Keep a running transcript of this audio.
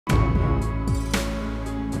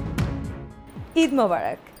ঈদ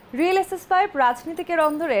মোবারক। Real এসএস5 রাজনীতিকের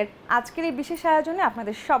অন্দরের আজকের এই বিশেষ আয়োজনে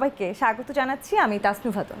আপনাদের সবাইকে স্বাগত জানাচ্ছি। আমি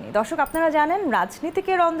তাসনুভা তনি। দর্শক, আপনারা জানেন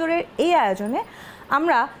রাজনীতিকের অন্দরের এই আয়োজনে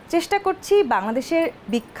আমরা চেষ্টা করছি বাংলাদেশের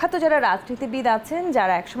বিখ্যাত যারা রাজনীতিবিদ আছেন,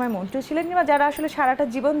 যারা একসময় মন্ত্রী ছিলেন কিংবা যারা আসলে সারাটা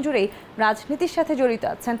জীবন জুড়েই রাজনীতির সাথে জড়িত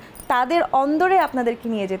আছেন, তাদের অন্দরে আপনাদেরকে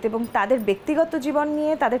নিয়ে যেতে এবং তাদের ব্যক্তিগত জীবন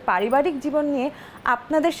নিয়ে, তাদের পারিবারিক জীবন নিয়ে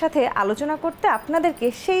আপনাদের সাথে আলোচনা করতে, আপনাদেরকে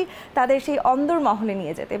তাদের সেই অন্দরমহলে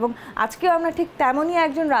নিয়ে যেতে। এবং আজকেও আমরা ঠিক তেমনই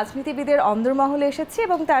একজন রাজনীতিবিদের অন্দরমহলে এসেছি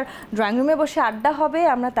এবং তার ড্রয়িং রুমে বসে আড্ডা হবে।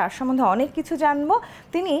 আমরা তার সম্বন্ধে অনেক কিছু জানবো।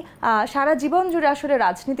 তিনি সারা জীবন জুড়ে আসলে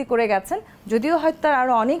রাজনীতি করে গেছেন, যদিও হয়তো তার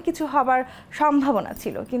আরও অনেক কিছু হবার সম্ভাবনা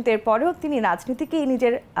ছিল, কিন্তু এরপরেও তিনি রাজনীতিকেই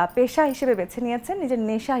নিজের পেশা হিসেবে বেছে নিয়েছেন, নিজের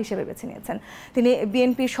নেশা হিসেবে বেছে নিয়েছেন। তিনি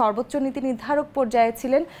বিএনপির সর্বোচ্চ নীতি নির্ধারক পর্যায়ে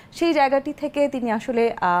ছিলেন। সেই জায়গাটি থেকে তিনি আসলে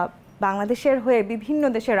বাংলাদেশের হয়ে বিভিন্ন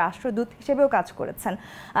দেশের রাষ্ট্রদূত হিসেবেও কাজ করেছেন।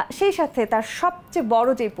 সেই সাথে তার সবচেয়ে বড়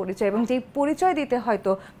যেই পরিচয় এবং যেই পরিচয় দিতে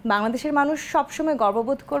হয়তো বাংলাদেশের মানুষ সবসময়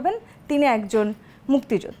গর্ববোধ করবেন, তিনি একজন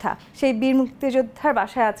মুক্তিযোদ্ধা। সেই বীর মুক্তিযোদ্ধার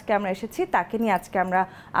বাসায় আজকে আমরা এসেছি, তাকে নিয়ে আজকে আমরা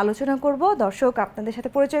আলোচনা করব। দর্শক, আপনাদের সাথে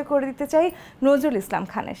পরিচয় করে দিতে চাই নজরুল ইসলাম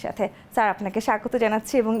খানের সাথে। স্যার, আপনাকে স্বাগত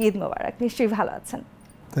জানাচ্ছি এবং ঈদ মোবারক। নিশ্চয়ই ভালো আছেন?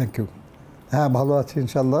 Thank you. হ্যাঁ, ভালো আছি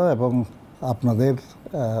ইনশাল্লাহ, এবং আপনাদের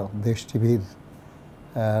দেশ টিভির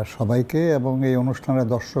সবাইকে এবং এই অনুষ্ঠানের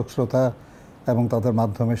দর্শক শ্রোতা এবং তাদের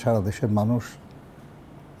মাধ্যমে সারা দেশের মানুষ,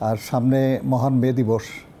 আর সামনে মহান মে দিবস,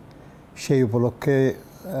 সেই উপলক্ষে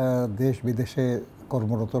দেশ বিদেশে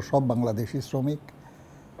কর্মরত সব বাংলাদেশি শ্রমিক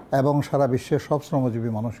এবং সারা বিশ্বের সব শ্রমজীবী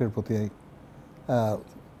মানুষের প্রতি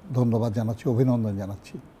ধন্যবাদ জানাচ্ছি, অভিনন্দন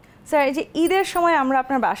জানাচ্ছি। স্যার, এই যে ঈদের সময় আমরা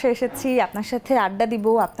আপনার বাসায় এসেছি, আপনার সাথে আড্ডা দিব,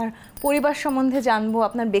 আপনার পরিবার সম্বন্ধে জানবো,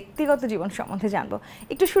 আপনার ব্যক্তিগত জীবন সম্বন্ধে জানবো।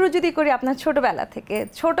 একটু শুরু যদি করি আপনার ছোটবেলা থেকে,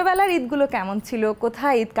 ছোটবেলার ঈদগুলো কেমন ছিল?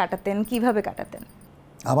 কোথায় ঈদ কাটাতেন, কিভাবে কাটাতেন?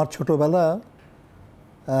 আমার ছোটবেলা,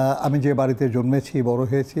 আমি যে বাড়িতে জন্মেছি, বড়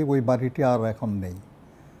হয়েছি, ওই বাড়িটি আর এখন নেই।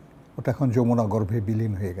 ওটা এখন যমুনা গর্ভে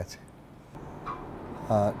বিলীন হয়ে গেছে।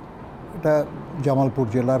 এটা জামালপুর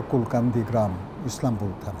জেলার কুলকান্দি গ্রাম,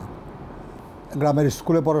 ইসলামপুর থানা। গ্রামের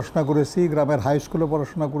স্কুলে পড়াশোনা করেছি, গ্রামের হাই স্কুলে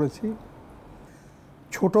পড়াশোনা করেছি।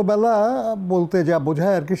 ছোটোবেলা বলতে যা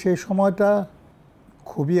বোঝায় আর কি, সেই সময়টা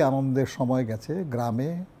খুবই আনন্দের সময় গেছে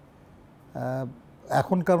গ্রামে।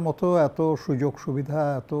 এখনকার মতো এত সুযোগ সুবিধা,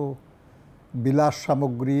 এত বিলাস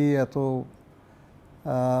সামগ্রী, এত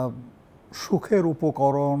সুখের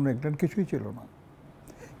উপকরণ, এগুলো কিছুই ছিল না।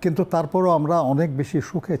 কিন্তু তারপরও আমরা অনেক বেশি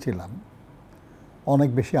সুখে ছিলাম, অনেক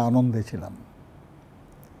বেশি আনন্দে ছিলাম।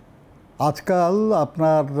 আজকাল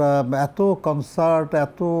আপনার এত কনসার্ট,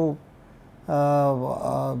 এত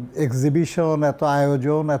এক্সিবিশন, এত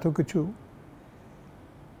আয়োজন, এত কিছু,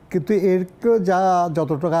 কিন্তু এরকে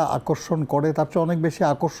যতটা আকর্ষণ করে তার চেয়ে অনেক বেশি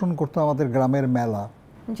আকর্ষণ করতো আমাদের গ্রামের মেলা।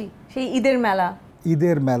 জি, সেই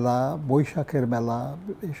ঈদের মেলা, বৈশাখের মেলা,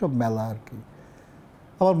 এইসব মেলা আর কি।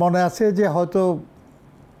 আমার মনে আছে যে হয়তো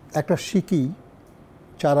একটা সিকি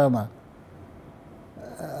চারানা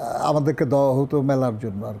আমাদেরকে দেওয়া হতো মেলার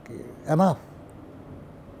জন্য আর কি, এনাফ।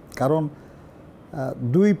 কারণ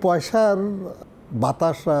 2 পয়সার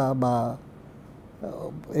বাতাসা বা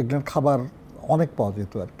এগুলোর খাবার অনেক পাওয়া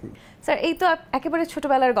যেত আর কি। স্যার, এই তো একেবারে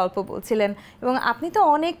ছোটবেলার গল্প বলছিলেন, এবং আপনি তো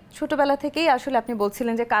অনেক ছোটবেলা থেকেই আসলে আপনি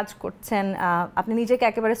বলছিলেন যে কাজ করছেন, আপনি নিজেকে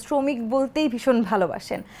একেবারে শ্রমিক বলতেই ভীষণ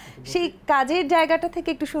ভালোবাসেন। সেই কাজের জায়গাটা থেকে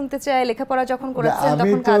একটু শুনতে চাই। লেখাপড়া যখন করেছেন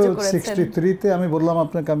তখন কাজও করেছেন। 63-তে আমি বললাম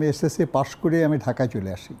আপনাকে, আমি এসএসসি পাশ করে আমি ঢাকায় চলে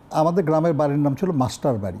আসি। আমাদের গ্রামের বাড়ির নাম ছিল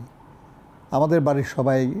মাস্টার বাড়ি। আমাদের বাড়ির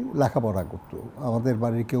সবাই লেখাপড়া করতো, আমাদের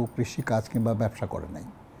বাড়ির কেউ কৃষি কাজ কিংবা ব্যবসা করে নাই।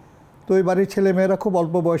 তো ওই বাড়ির ছেলেমেয়েরা খুব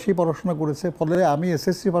অল্প বয়সেই পড়াশোনা করেছে। ফলে আমি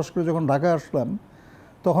এসএসসি পাস করে যখন ঢাকায় আসলাম,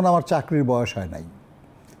 তখন আমার চাকরির বয়স হয় নাই।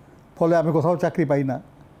 ফলে আমি কোথাও চাকরি পাই না।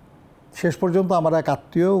 শেষ পর্যন্ত আমার এক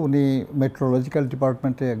আত্মীয়, উনি মেট্রোলজিক্যাল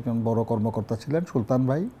ডিপার্টমেন্টে একজন বড় কর্মকর্তা ছিলেন, সুলতান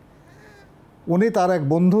ভাই। উনি তার এক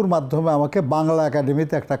বন্ধুর মাধ্যমে আমাকে বাংলা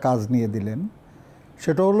একাডেমিতে একটা কাজ নিয়ে দিলেন।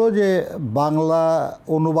 সেটা হলো যে বাংলা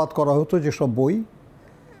অনুবাদ করা হতো যেসব বই,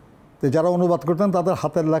 তো যারা অনুবাদ করতেন তাদের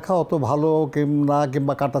হাতের লেখা অত ভালো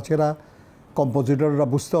কিংবা কাটাছেঁড়া কম্পোজিটররা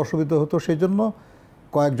বুঝতে অসুবিধা হতো, সেই জন্য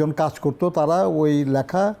কয়েকজন কাজ করতো। তারা ওই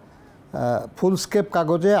লেখা ফুলস্কেপ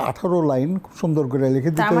কাগজে 18 লাইন খুব সুন্দর করে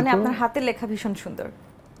লিখে দিত। মানে আপনার হাতের লেখা ভীষণ সুন্দর।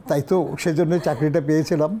 তাই তো, সেজন্যই চাকরিটা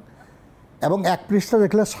পেয়েছিলাম। এবং 1 পৃষ্ঠা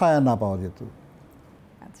দেখলে ছায়া না পাওয়া যেত।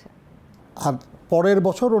 আচ্ছা। আর পরের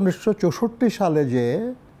বছর 1964 সালে যে,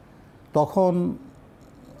 তখন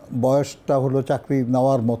বয়সটা হলো চাকরি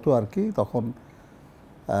নেওয়ার মতো আর কি, তখন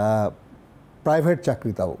প্রাইভেট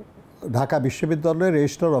চাকরি, তাও ঢাকা বিশ্ববিদ্যালয়ের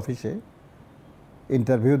রেজিস্ট্রার অফিসে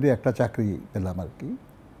ইন্টারভিউ দিয়ে একটা চাকরি পেলাম আর কি।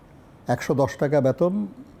 110 টাকা বেতন,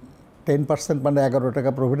 10% মানে 11 টাকা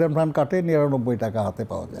প্রভিডেন্ট ফান্ড কাটে, 99 টাকা হাতে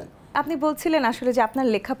পাওয়া যায়। আপনি বলছিলেন আসলে যে আপনার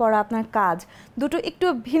লেখাপড়া, আপনার কাজ দুটো একটু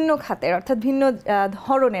ভিন্ন খাতের, অর্থাৎ ভিন্ন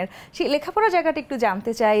ধরনের। সেই লেখাপড়ার জায়গাটা একটু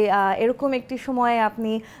জানতে চাই। এরকম একটি সময়ে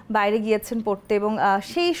আপনি বাইরে গিয়েছেন পড়তে এবং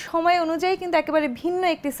সেই সময় অনুযায়ী কিন্তু একেবারে ভিন্ন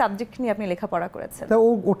একটি সাবজেক্ট নিয়ে আপনি লেখাপড়া করেছেন। তা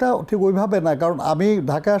ওটা ঠিক ওইভাবে না, কারণ আমি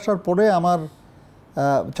ঢাকা আসার পরে আমার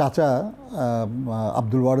চাচা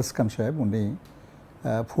আব্দুল ওয়ারিস খান সাহেব, উনি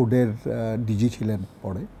ফুডের ডিজি ছিলেন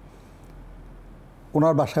পরে,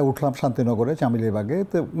 ওনার বাসায় উঠলাম শান্তিনগরে চামিলিবাগে।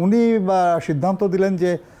 তো উনি সিদ্ধান্ত দিলেন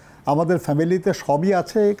যে আমাদের ফ্যামিলিতে সবই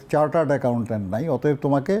আছে, চার্টার্ড অ্যাকাউন্ট্যান্ট নাই, অতএব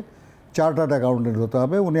তোমাকে চার্টার্ড অ্যাকাউন্ট্যান্ট হতে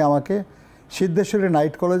হবে। উনি আমাকে সিদ্ধেশ্বরী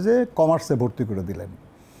নাইট কলেজে কমার্সে ভর্তি করে দিলেন।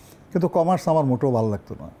 কিন্তু কমার্স আমার মোটেও ভালো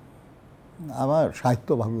লাগতো না, আমার সাহিত্য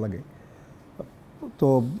ভালো লাগে। তো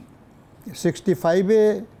 65-এ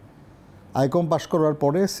আইকম পাশ করার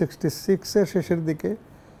পরে 66-এর শেষের দিকে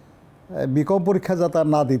বিকম পরীক্ষা যাতে আর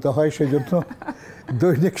না দিতে হয় সেই জন্য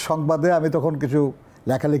দৈনিক সংবাদে আমি তখন কিছু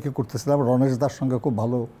লেখালেখি করতেছিলাম। রণেশ দার সঙ্গে খুব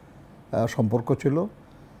ভালো সম্পর্ক ছিল।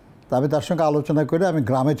 তা আমি তার সঙ্গে আলোচনা করে আমি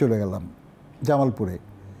গ্রামে চলে গেলাম, জামালপুরে,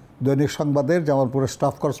 দৈনিক সংবাদের জামালপুরে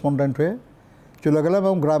স্টাফ করেসপন্ডেন্ট হয়ে চলে গেলাম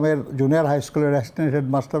এবং গ্রামের জুনিয়র হাই স্কুলের অ্যাসিস্ট্যান্ট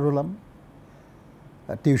হেডমাস্টার হলাম,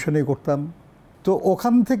 টিউশনই করতাম। তো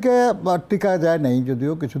ওখান থেকে টিকা যায় নাই,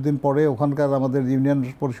 যদিও কিছুদিন পরে ওখানকার আমাদের ইউনিয়ন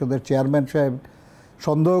পরিষদের চেয়ারম্যান সাহেব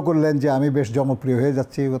সন্দেহ করলেন যে আমি বেশ জনপ্রিয় হয়ে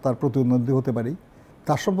যাচ্ছি, তার প্রতিদ্বন্দ্বী হতে পারি।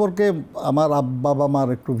 তার সম্পর্কে আমার বাবা মার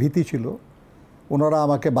একটু ভীতি ছিল, ওনারা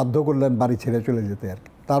আমাকে বাধ্য করলেন বাড়ি ছেড়ে চলে যেতে আর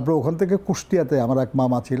কি। তারপর ওখান থেকে কুষ্টিয়াতে আমার এক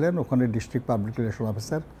মামা ছিলেন, ওখানে ডিস্ট্রিক্ট পাবলিক রিলেশন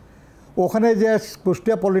অফিসার, ওখানে যে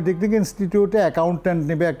কুষ্টিয়া পলিটেকনিক ইনস্টিটিউটে অ্যাকাউন্ট্যান্ট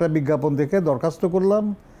নেবে একটা বিজ্ঞাপন দেখে দরখাস্ত করলাম,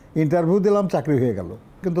 ইন্টারভিউ দিলাম, চাকরি হয়ে গেল।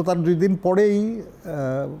 কিন্তু তার 2 দিন পরেই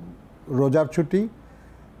রোজার ছুটি,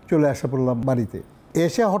 চলে আসা পড়লাম বাড়িতে।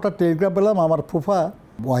 এসে হঠাৎ টেলিগ্রাম পেলাম আমার ফুফা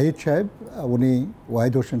ওয়াহিদ সাহেব, উনি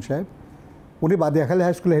ওয়াহিদ হোসেন সাহেব, উনি বাদিয়াখালী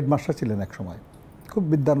হাই স্কুলে হেডমাস্টার ছিলেন এক সময়, খুব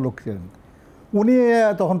বিদ্যান লোক ছিলেন। উনি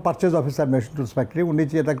তখন purchase officer machine tools factory, উনি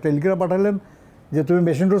যে একটা টেলিগ্রাম পাঠালেন যে তুমি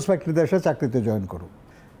মেশিন টুলস ফ্যাক্টরিতে এসে চাকরিতে জয়েন করো।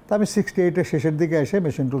 তা আমি 68-এর শেষের দিকে এসে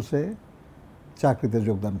মেশিন টুলসে চাকরিতে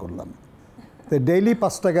যোগদান করলাম। তো ডেইলি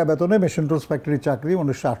 5 টাকা বেতনে মেশিন টুলস ফ্যাক্টরির চাকরি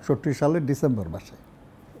 1968 সালের ডিসেম্বর মাসে।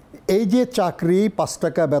 এই যে চাকরি, 5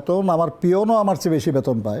 টাকা বেতন, আমার পিয়নও আমার চেয়ে বেশি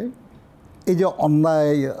বেতন পায়, এই যে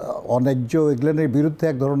অন্যায় অন্যায্য এগুলোর বিরুদ্ধে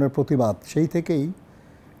এক ধরনের প্রতিবাদ, সেই থেকেই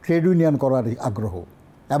ট্রেড ইউনিয়ন করার আগ্রহ।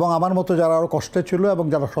 এবং আমার মতো যারা আরও কষ্টে ছিল এবং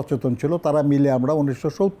যারা সচেতন ছিল তারা মিলে আমরা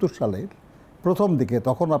 1970 সালের প্রথম দিকে,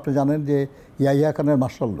 তখন আপনি জানেন যে ইয়াহিয়া খানের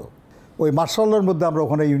মার্শাল ল, ওই মার্শালের মধ্যে আমরা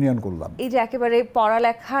ওখানে ইউনিয়ন করলাম। এই যে একেবারে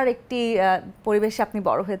পড়ালেখার একটি পরিবেশে আপনি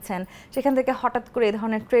বড় হয়েছেন, সেখান থেকে হঠাৎ করে এই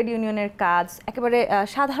ধরনের ট্রেড ইউনিয়নের কাজ, একেবারে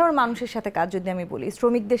সাধারণ মানুষের সাথে কাজ, যদি আমি বলি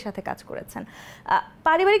শ্রমিকদের সাথে কাজ করেছেন,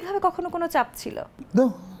 পারিবারিকভাবে কখনো কোনো চাপ ছিল?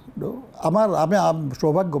 আমি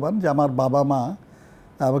সৌভাগ্যবান যে আমার বাবা মা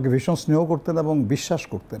আমাকে ভীষণ স্নেহ করতেন এবং বিশ্বাস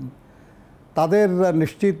করতেন। তাদের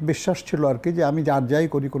নিশ্চিত বিশ্বাস ছিল আর কি যে আমি যাই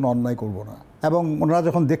করি কোনো অন্যায় করব না। এবং ওনারা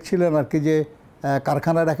যখন দেখছিলেন আর কি যে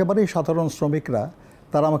কারখানার একেবারেই সাধারণ শ্রমিকরা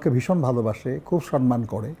তারা আমাকে ভীষণ ভালোবাসে, খুব সম্মান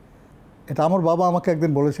করে, এটা আমার বাবা আমাকে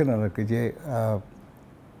একদিন বলেছিলেন আর কি যে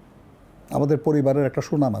আমাদের পরিবারের একটা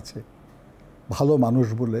সুনাম আছে, ভালো মানুষ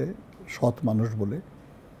বলে, সৎ মানুষ বলে,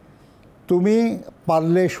 তুমি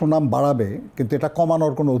পারলে সুনাম বাড়াবে, কিন্তু এটা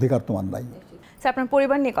কমানোর কোনো অধিকার তোমার নাই। আপনার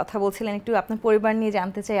পরিবার নিয়ে কথা বলছিলেন, একটু আপনার পরিবার নিয়ে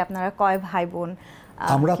জানতে চাই। আপনারা কয় ভাই বোন?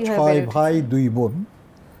 আমরা 6 ভাই 2 বোন,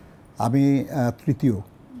 আমি তৃতীয়।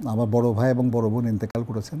 আমার বড় ভাই এবং বড় বোন ইন্তেকাল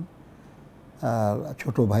করেছেন, আর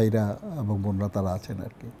ছোট ভাইরা এবং বোনরা তারা আছেন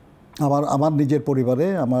আর কি। আমার নিজের পরিবারে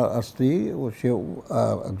আমার স্ত্রী, সেও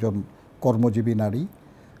একজন কর্মজীবী নারী,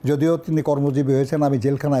 যদিও তিনি কর্মজীবী হয়েছেন আমি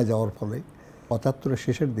জেলখানায় যাওয়ার ফলে। 75-এর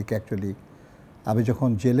শেষের দিকে অ্যাকচুয়ালি আমি যখন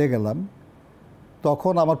জেলে গেলাম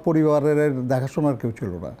তখন আমার পরিবারের দেখাশোনার কেউ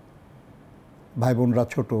ছিল না, ভাই বোনরা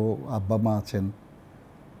ছোট, আব্বা মা আছেন।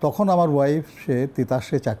 তখন আমার ওয়াইফ সে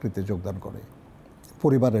তিতাসে চাকরিতে যোগদান করে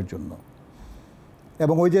পরিবারের জন্য,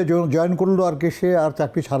 এবং ওই যে জয়েন করলো আর কি, সে আর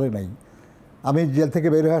চাকরি ছাড়ে নাই। আমি জেল থেকে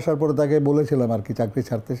বের হয়ে আসার পরে তাকে বলেছিলাম আর কি চাকরি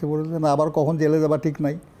ছাড়তে, সে বলেছে না, আবার কখন জেলে যাবা ঠিক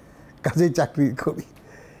নাই, কাজেই চাকরি করি।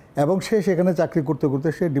 এবং সে সেখানে চাকরি করতে করতে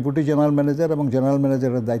সে ডেপুটি জেনারেল ম্যানেজার এবং জেনারেল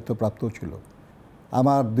ম্যানেজারের দায়িত্বপ্রাপ্ত ছিল।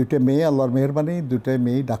 আমার 2টে মেয়ে, আল্লাহর মেহেরবানি, 2টে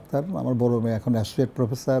মেয়েই ডাক্তার। আমার বড় মেয়ে এখন অ্যাসোসিয়েট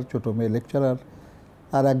প্রফেসর, ছোটো মেয়ে লেকচারার,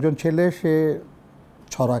 আর একজন ছেলে সে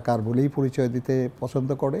ছড়াকার বলেই পরিচয় দিতে পছন্দ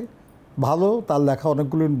করে। ভালো, তার লেখা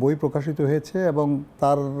অনেকগুলো বই প্রকাশিত হয়েছে এবং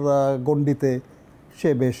তার গণ্ডিতে সে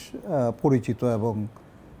বেশ পরিচিত এবং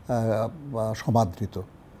সমাদৃত।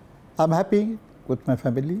 I am happy with my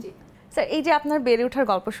family. Sir, এই যে আপনার বেড়ে ওঠার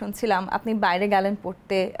গল্প শুনছিলাম, আপনি বাইরে গেলেন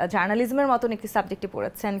পড়তে, জার্নালিজমের মতন একটি সাবজেক্টে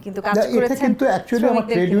পড়েছেন, কিন্তু কাজ করেছেন। এটা কিন্তু অ্যাকচুয়ালি আমার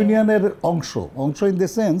ট্রেড ইউনিয়নের অংশ ইন দ্য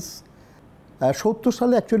সেন্স 70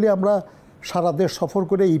 সালে অ্যাকচুয়ালি আমরা সারা দেশ সফর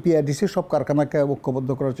করে ইপিআইডিসি সব কারখানাকে ঐক্যবদ্ধ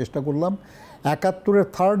করার চেষ্টা করলাম। 71-এর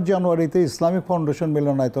 3 জানুয়ারিতে ইসলামিক ফাউন্ডেশন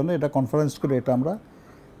মিলনায়তনে এটা কনফারেন্স করে এটা আমরা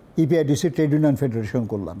ইপিআইডিসি ট্রেড ইউনিয়ন ফেডারেশন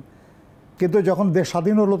করলাম। কিন্তু যখন দেশ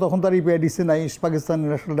স্বাধীন হলো তখন তার ইপিআইডিসি নাই, east Pakistan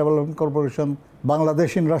national development corporation, Bangladesh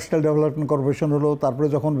industrial development corporation হলো, তারপরে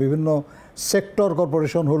যখন বিভিন্ন সেক্টর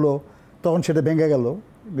কর্পোরেশন হলো তখন সেটা ভেঙে গেল,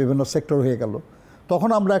 বিভিন্ন সেক্টর হয়ে গেল। তখন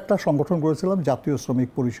আমরা একটা সংগঠন করেছিলাম জাতীয় শ্রমিক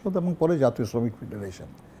পরিষদ এবং পরে জাতীয় শ্রমিক ফেডারেশন।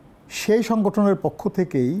 সেই সংগঠনের পক্ষ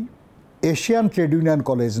থেকেই এশিয়ান ট্রেড ইউনিয়ন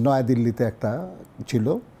কলেজ নয়াদিল্লিতে একটা ছিল,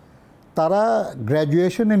 তারা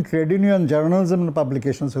graduation in trade union journalism and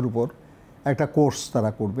পাবলিকেশনসের উপর একটা কোর্স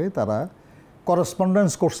তারা করবে। তারা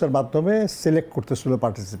করসপন্ডেন্স কোর্সের মাধ্যমে সিলেক্ট করতেছিল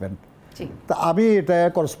পার্টিসিপেন্ট। তা আমি এটা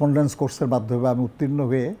করসপন্ডেন্স কোর্সের মাধ্যমে আমি উত্তীর্ণ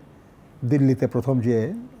হয়ে দিল্লিতে প্রথম যেয়ে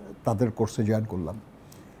তাদের কোর্সে জয়েন করলাম।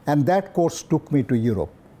 And that course took me to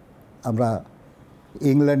Europe. আমরা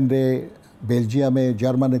ইংল্যান্ডে, বেলজিয়ামে,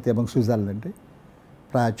 জার্মানিতে এবং সুইজারল্যান্ডে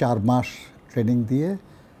প্রায় 4 মাস ট্রেনিং দিয়ে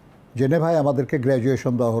জেনেভায় আমাদেরকে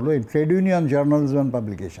গ্র্যাজুয়েশন দেওয়া হলো in trade union journalism and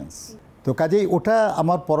publications. তো কাজেই ওটা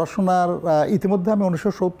আমার পড়াশোনার ইতিমধ্যে আমি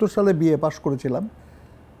 1970 সালে বিএ পাস করেছিলাম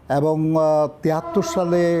এবং 73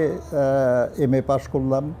 সালে এমএ পাস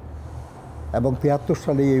করলাম এবং 73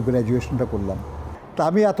 সালে এই গ্র্যাজুয়েশনটা করলাম। তা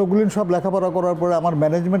আমি এতগুলিন সব লেখাপড়া করার পরে আমার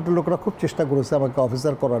ম্যানেজমেন্টের লোকরা খুব চেষ্টা করেছে আমাকে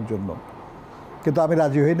অফিসার করার জন্য, কিন্তু আমি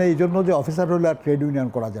রাজি হই না, এই জন্য যে অফিসার হলে আর ট্রেড ইউনিয়ন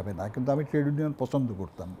করা যাবে না, কিন্তু আমি ট্রেড ইউনিয়ন পছন্দ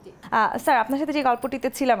করতাম। স্যার, আপনার সাথে যে গল্পটিতে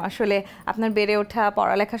ছিলাম আসলে আপনার বেড়ে ওঠা,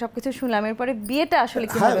 পড়ালেখা সবকিছু শুনলাম, এরপরে বিয়েটা আসলে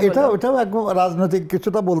হ্যাঁ, এটাও একদম রাজনৈতিক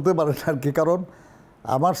কিছুটা বলতে পারেন আর কি। কারণ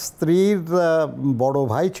আমার স্ত্রীর বড়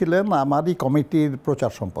ভাই ছিলেন আমারই কমিটির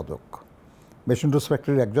প্রচার সম্পাদক, মেশিনটুলস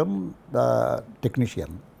ফ্যাক্টরির একজন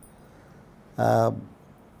টেকনিশিয়ান।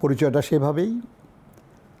 পরিচয়টা সেভাবেই।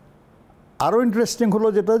 আরও ইন্টারেস্টিং হলো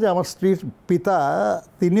যেটা, যে আমার স্ত্রীর পিতা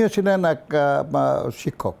তিনিও ছিলেন এক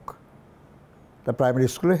শিক্ষক, প্রাইমারি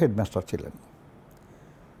স্কুলের হেডমাস্টার ছিলেন।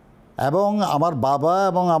 এবং আমার বাবা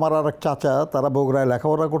এবং আমার আর এক চাচা তারা বগুড়ায়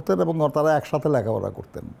লেখাপড়া করতেন এবং তারা একসাথে লেখাপড়া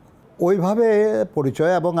করতেন। ওইভাবে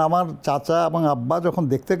পরিচয়। এবং আমার চাচা এবং আব্বা যখন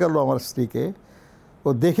দেখতে গেল আমার স্ত্রীকে, ও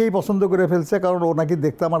দেখেই পছন্দ করে ফেলছে, কারণ ও নাকি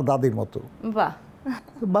দেখতে আমার দাদির মতো। বাহ,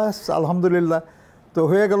 বাস আলহামদুলিল্লাহ। তো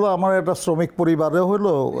হয়ে গেল আমার একটা শ্রমিক পরিবারও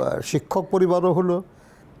হলো, শিক্ষক পরিবারও হলো।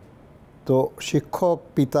 তো শিক্ষক,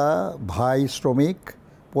 পিতা, ভাই শ্রমিক,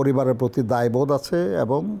 পরিবারের প্রতি দায়বোধ আছে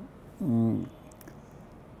এবং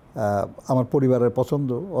আমার পরিবারের পছন্দ,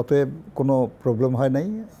 অতএব কোনো প্রবলেম হয় নাই,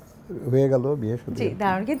 হয়ে গেল বিয়ে। জি,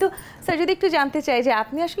 দারুণ। কিন্তু স্যার, যদি একটু জানতে চাই যে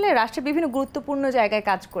আপনি আসলে রাষ্ট্রের বিভিন্ন গুরুত্বপূর্ণ জায়গায়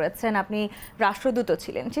কাজ করেছেন, আপনি রাষ্ট্রদূত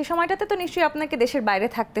ছিলেন, সেই সময়টাতে তো নিশ্চয়ই আপনাকে দেশের বাইরে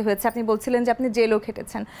থাকতে হয়েছে। আপনি বলছিলেন যে আপনি জেলও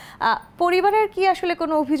খেটেছেন। পরিবারের কি আসলে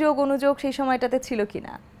কোনো অভিযোগ অনুযোগ সেই সময়টাতে ছিল কি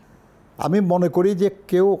না? আমি মনে করি যে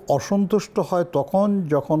কেউ অসন্তুষ্ট হয় তখন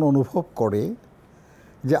যখন অনুভব করে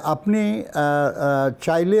যে আপনি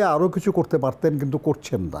চাইলে আরও কিছু করতে পারতেন কিন্তু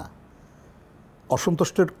করছেন না।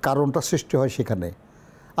 অসন্তুষ্টের কারণটা সৃষ্টি হয় সেখানে।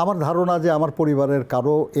 আমার ধারণা যে আমার পরিবারের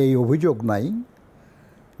কারো এই অভিযোগ নাই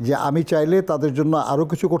যে আমি চাইলে তাদের জন্য আরও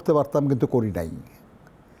কিছু করতে পারতাম কিন্তু করি নাই।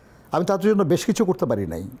 আমি তাদের জন্য বেশ কিছু করতে পারি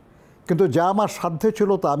নাই, কিন্তু যা আমার সাধ্যে ছিল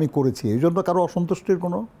তা আমি করেছি। এই জন্য কারো অসন্তুষ্টির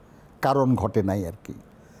কোনো কারণ ঘটে নাই আর কি।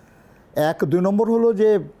 2 নম্বর হলো যে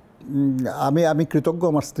আমি কৃতজ্ঞ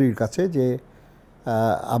আমার স্ত্রীর কাছে যে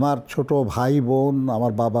আমার ছোট ভাই বোন,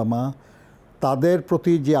 আমার বাবা মা, তাদের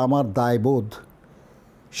প্রতি যে আমার দায়বোধ,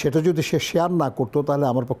 সেটা যদি সে শেয়ার না করতো তাহলে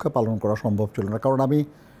আমার পক্ষে পালন করা সম্ভব ছিল না। কারণ আমি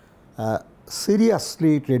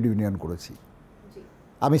সিরিয়াসলি ট্রেড ইউনিয়ন করেছি,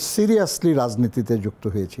 আমি সিরিয়াসলি রাজনীতিতে যুক্ত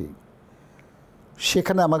হয়েছি।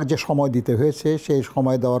 সেখানে আমাকে যে সময় দিতে হয়েছে, সেই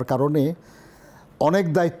সময় দেওয়ার কারণে অনেক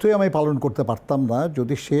দায়িত্বই আমি পালন করতে পারতাম না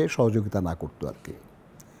যদি সে সহযোগিতা না করতো আর কি।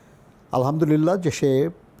 আলহামদুলিল্লাহ যে সে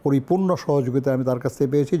পরিপূর্ণ সহযোগিতা আমি তার কাছ থেকে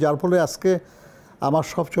পেয়েছি, যার ফলে আজকে আমার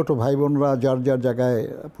সব ছোট ভাই বোনরা যার যার জায়গায়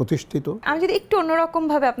প্রতিষ্ঠিত। আমি যদি একটু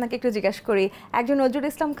অন্যরকমভাবে আপনাকে একটু জিজ্ঞাসা করি, একজন নজরুল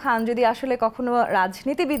ইসলাম খান যদি আসলে কখনো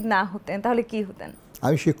রাজনীতিবিদ না হতেন তাহলে কি হতেন?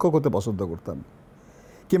 আমি শিক্ষক হতে পছন্দ করতাম,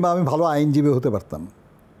 কিংবা আমি ভালো আইনজীবী হতে পারতাম।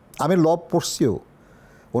 আমি ল পড়ছিও।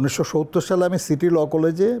 1970 সালে আমি সিটি ল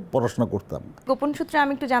কলেজে পড়াশোনা করতাম। গোপন সূত্রে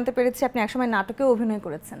আমি একটু জানতে পেরেছি আপনি একসময় নাটকেও অভিনয়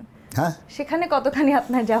করেছেন। হ্যাঁ, সেখানে কতখানি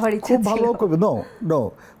আপনার যাওয়ার ইচ্ছা খুব ভালো। নো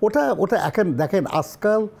ওটা এখন দেখেন,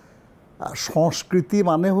 আজকাল সংস্কৃতি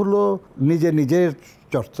মানে হলো নিজের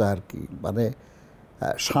চর্চা আর কি। মানে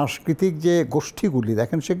সাংস্কৃতিক যে গোষ্ঠীগুলি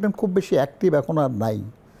দেখেন, সেগুলো খুব বেশি অ্যাক্টিভ এখন আর নাই।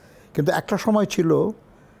 কিন্তু একটা সময় ছিল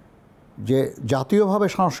যে জাতীয়ভাবে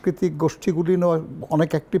সাংস্কৃতিক গোষ্ঠীগুলি অনেক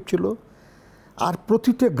অ্যাক্টিভ ছিল, আর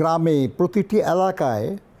প্রতিটি গ্রামে, প্রতিটি এলাকায়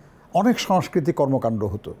অনেক সাংস্কৃতিক কর্মকাণ্ড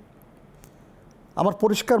হতো। আমার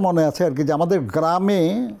পরিষ্কার মনে আছে আর কি যে আমাদের গ্রামে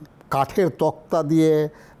কাঠের তক্তা দিয়ে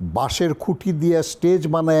বাঁশের খুঁটি দিয়ে স্টেজ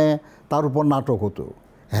বানায় তার উপর নাটক হতো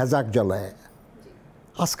হেজাক জ্বালায়।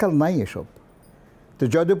 আজকাল নাই এসব। তো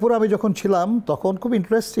জয়দেবপুরে আমি যখন ছিলাম তখন খুব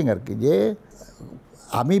ইন্টারেস্টিং আর কি, যে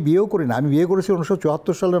আমি বিয়েও করি না, আমি বিয়ে করেছি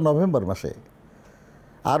 1974 সালের নভেম্বর মাসে।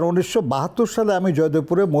 আর 1972 সালে আমি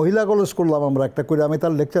জয়দেবপুরে মহিলা কলেজ করলাম আমরা একটা করে, আমি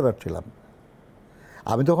তার লেকচারার ছিলাম।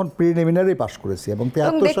 আমি তখন প্রিলিমিনারি পাস করেছি এবং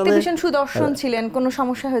 73 সালে ভীষণ সুদর্শন ছিলেন, কোনো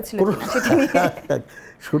সমস্যা হয়েছিল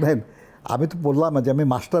শুনেন, আমি তো বললাম যে আমি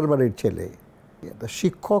মাস্টার বাড়ির ছেলে।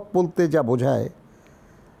 শিক্ষক বলতে যা বোঝায়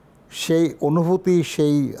সেই অনুভূতি,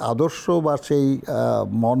 সেই আদর্শ বা সেই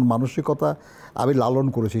মন মানসিকতা আমি লালন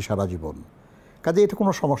করেছি সারা জীবন। কাজে এটা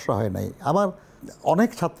কোনো সমস্যা হয় নাই। আমার অনেক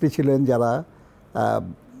ছাত্রী ছিলেন যারা,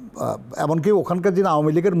 এমনকি ওখানকার যিনি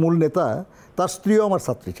আওয়ামী লীগের মূল নেতা তার স্ত্রীও আমার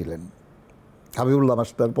ছাত্রী ছিলেন, হাবিবুল্লাহ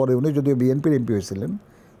মাস্টার। পরে উনি যদিও বিএনপির এমপি হয়েছিলেন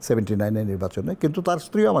 79-এর নির্বাচনে, কিন্তু তার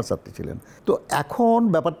স্ত্রীও আমার ছাত্রী ছিলেন। তো এখন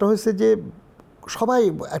ব্যাপারটা হয়েছে যে সবাই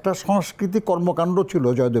একটা সাংস্কৃতিক কর্মকাণ্ড ছিল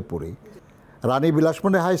জয়দেবপুরে। রানী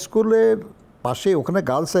বিলাসমণি হাই স্কুলের পাশে ওখানে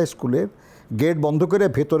গার্লস হাই স্কুলের গেট বন্ধ করে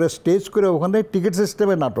ভেতরে স্টেজ করে ওখানে টিকিট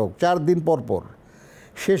সিস্টেমে নাটক 4 দিন পর পর।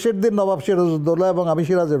 শেষের দিন নবাব সিরাজউদ্দৌলা এবং আমি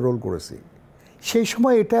সিরাজের রোল করেছি। সেই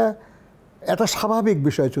সময় এটা একটা স্বাভাবিক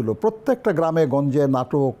বিষয় ছিল। প্রত্যেকটা গ্রামে গঞ্জে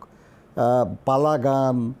নাটক, পালা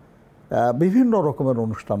গান, বিভিন্ন রকমের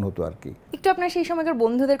অনুষ্ঠান হতো আর কি। একটু আপনার সেই সময়কার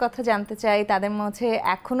বন্ধুদের কথা জানতে চাই, তাদের মাঝে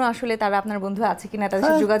এখনো আসলে তারা আপনার বন্ধু আছে কিনা, তাদের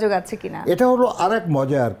সাথে যোগাযোগ আছে কিনা? এটা হলো আরেক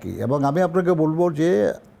মজা আর কি। এবং আমি আপনাকে বলবো যে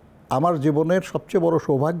আমার জীবনের সবচেয়ে বড়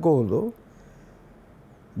সৌভাগ্য হলো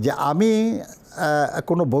যে আমি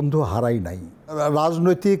কোনো বন্ধু হারাই নাই।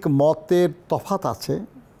 রাজনৈতিক মতের তফাৎ আছে,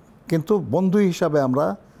 কিন্তু বন্ধু হিসাবে আমরা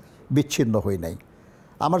বিচ্ছিন্ন হই নাই।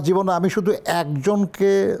 আমার জীবনে আমি শুধু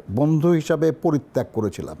একজনকে বন্ধু হিসাবে পরিত্যাগ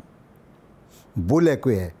করেছিলাম বলে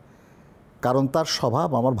কয়ে, কারণ তার স্বভাব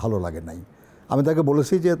আমার ভালো লাগে নাই। আমি তাকে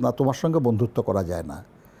বলেছি যে না, তোমার সঙ্গে বন্ধুত্ব করা যায় না।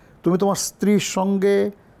 তুমি তোমার স্ত্রীর সঙ্গে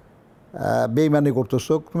বেইমানি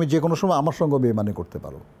করতেছো, তুমি যে কোনো সময় আমার সঙ্গে বেইমানি করতে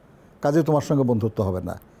পারো, কাজে তোমার সঙ্গে বন্ধুত্ব হবে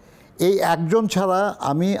না। এই একজন ছাড়া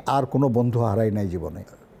আমি আর কোনো বন্ধু হারাই নাই জীবনে।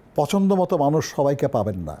 পছন্দ মতো মানুষ সবাইকে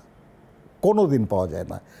পাবেন না, কোনো দিন পাওয়া যায়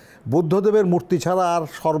না। বুদ্ধদেবের মূর্তি ছাড়া আর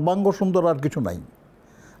সর্বাঙ্গ সুন্দর আর কিছু নাই।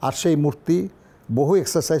 আর সেই মূর্তি বহু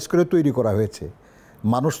এক্সারসাইজ করে তৈরি করা হয়েছে,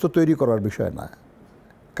 মানুষ তো তৈরি করার বিষয় না।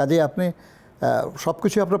 কাজেই আপনি সব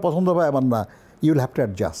কিছু আপনার পছন্দ হয় এমন না, ইউল হ্যাভ টু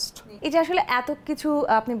অ্যাডজাস্ট। এই যে আসলে এত কিছু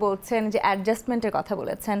আপনি বলছেন, যে অ্যাডজাস্টমেন্টের কথা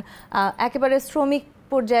বলেছেন, একেবারে শ্রমিক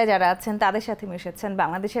পর্যায়ে যারা আছেন তাদের সাথে মিশেছেন,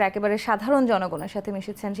 বাংলাদেশের একেবারে সাধারণ জনগণের সাথে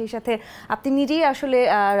মিশেছেন, সেই সাথে আপনি নিজেই আসলে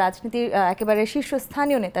রাজনীতির একেবারে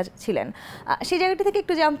শীর্ষস্থানীয় নেতা ছিলেন। সেই জায়গাটি থেকে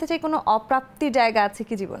একটু জানতে চাই, কোনো অপ্রাপ্তির জায়গা আছে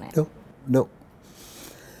কি জীবনে?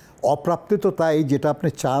 অপ্রাপ্তি তো তাই যেটা আপনি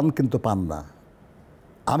চান কিন্তু পান না।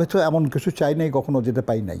 আমি তো এমন কিছু চাই নাই কখনো যেটা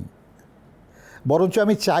পাই নাই, বরঞ্চ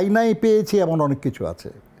আমি চাই নাই পেয়েছি এমন অনেক কিছু আছে,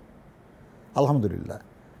 আলহামদুলিল্লাহ।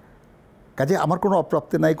 কাজে আমার কোনো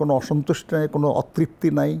অপ্রাপ্তি নাই, কোনো অসন্তুষ্টি নাই, কোনো অতৃপ্তি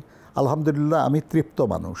নাই। আলহামদুলিল্লাহ আমি তৃপ্ত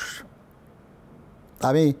মানুষ।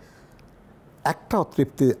 আমি একটা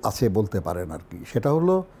অতৃপ্তি আছে বলতে পারেন আর কি, সেটা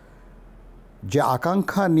হলো যে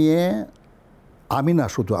আকাঙ্ক্ষা নিয়ে আমি না,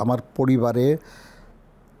 শুধু আমার পরিবারে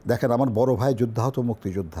দেখেন, আমার বড় ভাই যুদ্ধাহত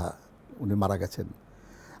মুক্তিযোদ্ধা, উনি মারা গেছেন।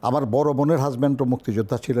 আমার বড় বোনের হাজব্যান্ডও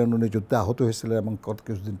মুক্তিযোদ্ধা ছিলেন, উনি যুদ্ধে আহত হয়েছিলেন এবং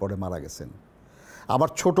কিছুদিন পরে মারা গেছেন। আমার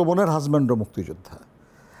ছোট বোনের হাজব্যান্ডও মুক্তিযোদ্ধা।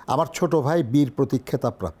 আমার ছোট ভাই বীর প্রতীক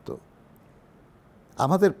খেতাবপ্রাপ্ত।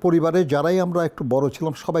 আমাদের পরিবারে যারাই আমরা একটু বড়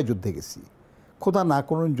ছিলাম সবাই যুদ্ধে গেছি। খোদা না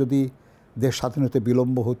করুন যদি দেশ স্বাধীন হতে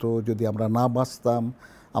বিলম্ব হতো, যদি আমরা না বাঁচতাম,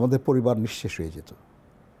 আমাদের পরিবার নিঃশেষ হয়ে যেত।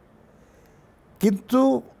 কিন্তু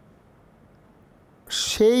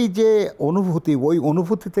সেই যে অনুভূতি, ওই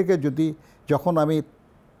অনুভূতি থেকে যখন আমি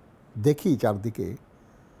দেখি চারদিকে,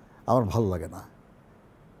 আমার ভালো লাগে না।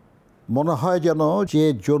 মনে হয় যেন যে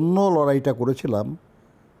জন্য লড়াইটা করেছিলাম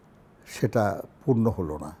সেটা পূর্ণ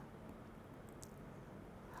হলো না।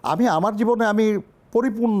 আমার জীবনে আমি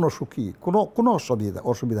পরিপূর্ণ সুখী, কোনো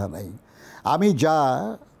অসুবিধা নাই। আমি যা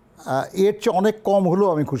এর চেয়ে অনেক কম হলেও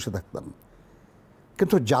আমি খুশি থাকতাম।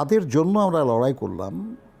 কিন্তু যাদের জন্য আমরা লড়াই করলাম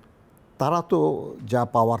তারা তো যা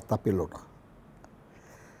পাওয়ার তা পেল না।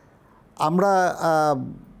 আমরা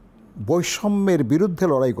বৈষম্যের বিরুদ্ধে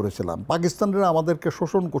লড়াই করেছিলাম। পাকিস্তানিরা আমাদেরকে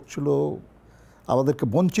শোষণ করছিল, আমাদেরকে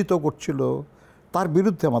বঞ্চিত করছিল, তার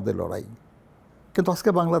বিরুদ্ধে আমাদের লড়াই। কিন্তু আজকে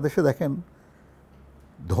বাংলাদেশে দেখেন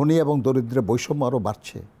ধনী এবং দরিদ্রের বৈষম্য আরও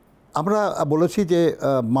বাড়ছে। আমরা বলেছি যে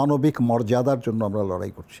মানবিক মর্যাদার জন্য আমরা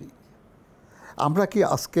লড়াই করছি। আমরা কি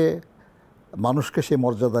আজকে মানুষকে সেই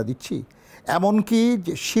মর্যাদা দিচ্ছি? এমনকি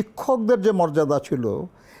যে শিক্ষকদের যে মর্যাদা ছিল,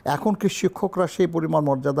 এখন কি শিক্ষকরা সেই পরিমাণ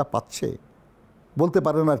মর্যাদা পাচ্ছে? বলতে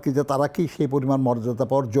পারেন আর কি যে তারা কি সেই পরিমাণ মর্যাদা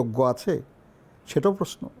পাওয়ার যোগ্য আছে, সেটাও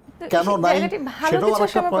প্রশ্ন। কেন নাই সেটাও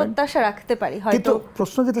একটা পয়েন্ট, প্রত্যাশা রাখতে পারি হয়তো। কিন্তু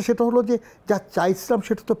প্রশ্ন যেটা সেটা হলো যে যা চাইছিলাম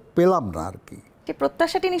সেটা তো পেলাম না আর কি। যে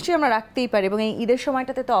প্রত্যাশাটি নিশ্চয়ই আমরা রাখতেই পারি, এবং এই ঈদের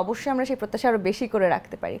সময়টাতে তো অবশ্যই আমরা সেই প্রত্যাশা আরও বেশি করে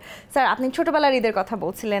রাখতে পারি। স্যার, আপনি ছোটবেলার ঈদের কথা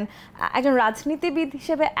বলছিলেন, একজন রাজনীতিবিদ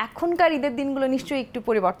হিসেবে এখনকার ঈদের দিনগুলো নিশ্চয়ই একটু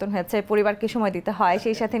পরিবর্তন হয়েছে, পরিবারকে সময় দিতে হয়,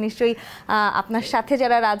 সেই সাথে নিশ্চয়ই আপনার সাথে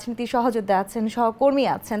যারা রাজনীতি সহযোদ্ধা আছেন, সহকর্মী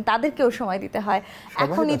আছেন, তাদেরকেও সময় দিতে হয়।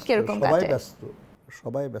 এখন ঈদ কিরকম কাটে?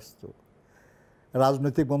 সবাই ব্যস্ত।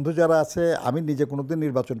 রাজনৈতিক বন্ধু যারা আছে, আমি নিজে কোনোদিন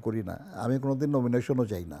নির্বাচন করি না, আমি কোনোদিন নমিনেশনও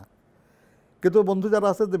চাই না, কিন্তু বন্ধু যারা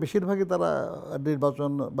আছে যে বেশিরভাগই তারা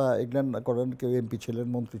নির্বাচন বা এগুলো করেন, কেউ এমপি ছিলেন,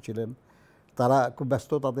 মন্ত্রী ছিলেন, তারা খুব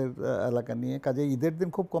ব্যস্ত তাদের এলাকা নিয়ে। কাজে ঈদের দিন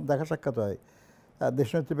খুব কম দেখা সাক্ষাৎ হয়।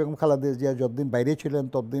 দেশনেত্রী বেগম খালেদা জিয়া যতদিন বাইরে ছিলেন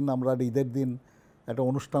ততদিন আমরা ঈদের দিন একটা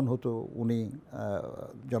অনুষ্ঠান হতো, উনি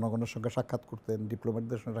জনগণের সঙ্গে সাক্ষাৎ করতেন,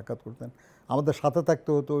 ডিপ্লোম্যাটদের সঙ্গে সাক্ষাৎ করতেন, আমাদের সাথে থাকতে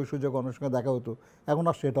হতো, ওই সুযোগ অনেক সঙ্গে দেখা হতো। এখন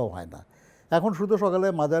আর সেটাও হয় না। এখন শুধু সকালে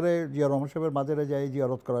মাজারে, জিয়া রহমান সাহেবের মাজারে যাই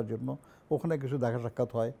জিয়ারত করার জন্য, ওখানে কিছু দেখা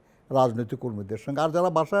সাক্ষাৎ হয় রাজনৈতিক কর্মীদের সঙ্গে, আর যারা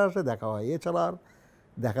বাসায় আসে দেখা হয়, এছাড়া আর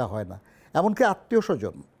দেখা হয় না। এমনকি আত্মীয়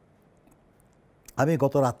স্বজন, আমি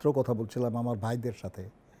গত রাত্রেও কথা বলছিলাম আমার ভাইদের সাথে,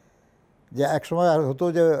 যে একসময় হতো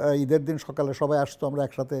যে ঈদের দিন সকালে সবাই আসতো, আমরা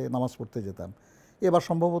একসাথে নামাজ পড়তে যেতাম। এবার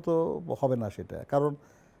সম্ভবত হবে না সেটা, কারণ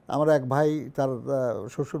আমার এক ভাই তার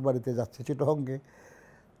শ্বশুর বাড়িতে যাচ্ছে চিটগঙ্গে,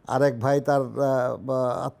 আর এক ভাই তার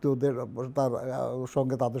আত্মীয়দের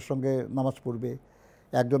তাদের সঙ্গে নামাজ পড়বে,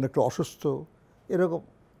 একজন একটু অসুস্থ, এরকম।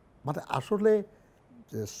 মানে আসলে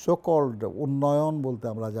সো কল্ড উন্নয়ন বলতে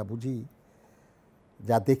আমরা যা বুঝি,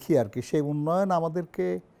 যা দেখি আর কি, সেই উন্নয়ন আমাদেরকে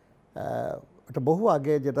একটা বহু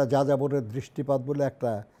আগে, যেটা যাযাবরের দৃষ্টিপাত বলে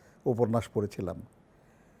একটা উপন্যাস পড়েছিলাম,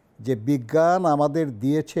 যে বিজ্ঞান আমাদের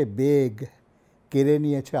দিয়েছে বেগ, কেড়ে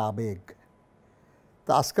নিয়েছে আবেগ।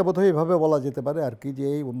 তা আজকে বোধহয় এভাবে বলা যেতে পারে আর কি, যে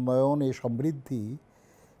এই উন্নয়ন, এই সমৃদ্ধি,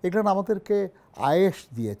 এগুলো আমাদেরকে আয়েশ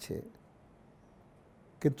দিয়েছে,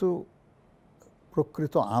 কিন্তু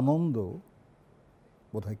প্রকৃত আনন্দ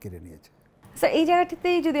বোধহয় কেড়ে নিয়েছে। স্যার, এই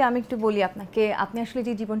জায়গাটিতেই যদি আমি একটু বলি আপনাকে, আপনি আসলে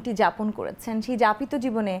যে জীবনটি যাপন করেছেন, সেই যাপিত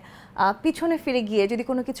জীবনে পিছনে ফিরে গিয়ে যদি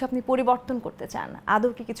কোনো কিছু আপনি পরিবর্তন করতে চান, আদৌ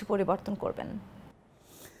কি কিছু পরিবর্তন করবেন?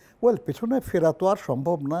 পেছনে ফেরা তো আর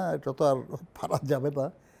সম্ভব না, এটা তো আর পারা যাবে না,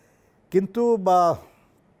 কিন্তু বা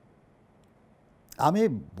আমি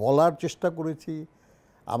বলার চেষ্টা করেছি,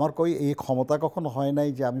 আমার এই ক্ষমতা কখনো হয় নাই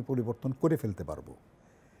যে আমি পরিবর্তন করে ফেলতে পারবো,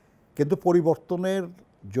 কিন্তু পরিবর্তনের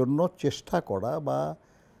জন্য চেষ্টা করা বা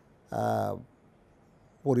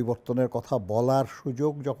পরিবর্তনের কথা বলার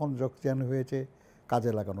সুযোগ যখন হয়েছে,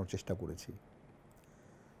 কাজে লাগানোর চেষ্টা করেছি।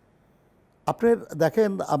 আপনার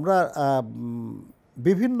দেখেন, আমরা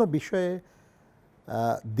বিভিন্ন বিষয়ে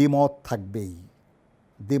দ্বিমত থাকবেই,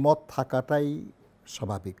 দ্বিমত থাকাটাই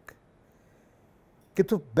স্বাভাবিক,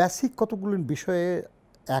 কিন্তু বেসিক কতগুলো বিষয়ে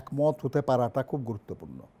একমত হতে পারাটা খুব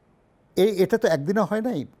গুরুত্বপূর্ণ। এটা তো একদিনে হয়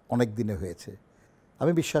নাই, অনেক দিনে হয়েছে।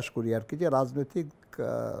 আমি বিশ্বাস করি আর কি, যে রাজনৈতিক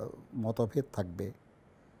মতভেদ থাকবে,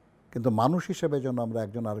 কিন্তু মানুষ হিসেবে যেন আমরা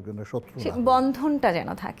একজন আরেকজনের শত্রু, বন্ধনটা যেন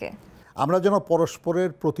থাকে, আমরা যেন পরস্পরের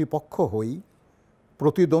প্রতিপক্ষ হই,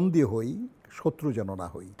 প্রতিদ্বন্দ্বী হই, শত্রু যেন না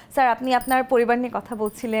হই। স্যার, আপনি আপনার পরিবার নিয়ে কথা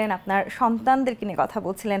বলছিলেন, আপনার সন্তানদেরকে নিয়ে কথা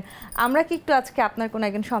বলছিলেন, আমরা কি একটু আজকে আপনার কোনো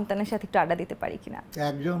একজন সন্তানের সাথে একটু আড্ডা দিতে পারি কিনা?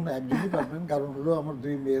 একজনই পারবেন, কারণ হলো আমার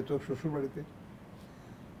দুই মেয়ে তো শ্বশুর বাড়িতে,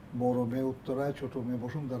 বড় মেয়ে উত্তরায়, ছোট মেয়ে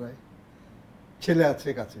বসুন্ধরায়, ছেলে আছে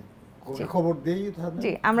কাছে, খবর দিয়েই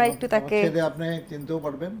জি, আমরা একটু তাকে, ছেলে আপনি চিনতেও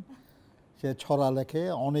পারবেন, সে ছড়া লেখে,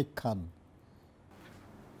 অনেক খান।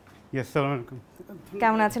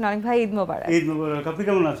 কেমন আছেন অনেক ভাই? ঈদ মোবারক। ঈদ মোবারক। আপনি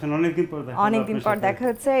কেমন আছেন? অনেকদিন পর দেখা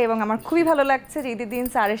হচ্ছে, এবং আমার খুবই ভালো লাগছে যে ঈদের দিন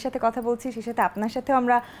স্যারের সাথে কথা বলছি, সেই সাথে আপনার সাথেও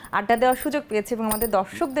আমরা আড্ডা দেওয়ার সুযোগ পেয়েছি, এবং আমাদের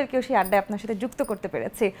দর্শকদেরকেও সেই আড্ডায় আপনার সাথে যুক্ত করতে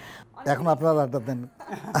পেরেছি। এখন আপনারা আড্ডা দেন?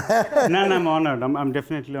 না, I am honoured, I am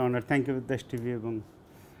definitely honoured. Thank you দেশ টিভি এবং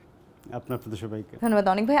আপনার সবাইকে ধন্যবাদ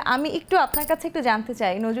অনেক ভাই। আমি একটু আপনার কাছে একটু জানতে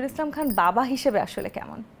চাই, নজরুল ইসলাম খান বাবা হিসেবে আসলে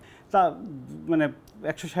কেমন? তা মানে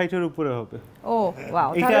 160-এর উপরে হবে। ও ওয়াও।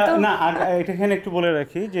 এটা না, আর এখানে একটু বলে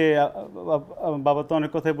রাখি যে বাবা তো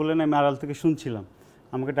অনেক কথাই বললেন, আমি আড়াল থেকে শুনছিলাম,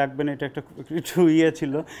 আমাকে ডাকবেন, এটা একটা একটু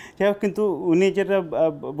ছিল। যাই হোক, কিন্তু উনি যেটা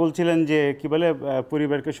বলছিলেন যে কি বলে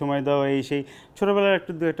পরিবারকে সময় দেওয়া, এই সেই ছোটোবেলার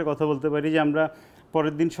দু একটা কথা বলতে পারি, যে আমরা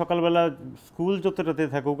পরের দিন সকালবেলা স্কুল যতটাতে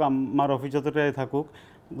থাকুক, আমার অফিস যতটাই থাকুক,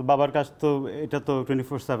 বাবার কাজ তো এটা তো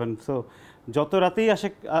 24/7, সো যত রাতেই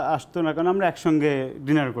আসতো না কেন আমরা একসঙ্গে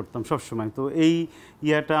ডিনার করতাম সবসময়। তো এই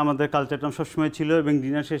আমাদের কালচারটা সবসময় ছিল, এবং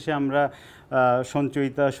ডিনার শেষে আমরা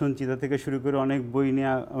সঞ্চিতা থেকে শুরু করে অনেক বই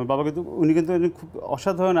নিয়ে, বাবা কিন্তু উনি কিন্তু খুব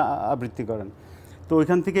অসাধারণ আবৃত্তি করেন, তো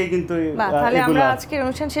ওইখান থেকেই কিন্তু তাহলে আমরা আজকের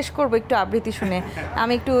অনুষ্ঠান শেষ করব একটু আবৃত্তি শুনে।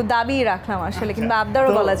 আমি একটু দাবি রাখলাম আসলে, কিংবা আবদারও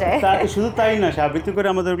বলা যায়। শুধু তাই না, সে আবৃত্তি করে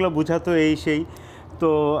আমাদের ওগুলো বোঝাতো, এই সেই। তো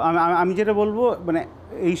আমি যেটা বলবো মানে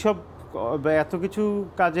এইসব এত কিছু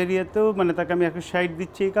কাজের ইয়েতেও মানে তাকে আমি একটা সাইড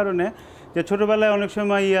দিচ্ছি এই কারণে যে ছোটোবেলায় অনেক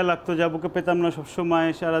সময় লাগতো যে আবুকে পেতাম না সবসময়,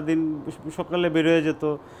 সারাদিন সকালে বের হয়ে যেত,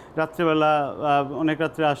 রাত্রেবেলা অনেক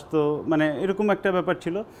রাত্রে আসতো, মানে এরকম একটা ব্যাপার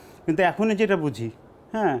ছিল। কিন্তু এখনই যেটা বুঝি,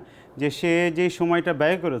 হ্যাঁ, যে সে যে সময়টা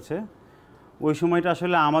ব্যয় করেছে ওই সময়টা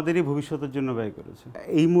আসলে আমাদেরই ভবিষ্যতের জন্য ব্যয় করেছে।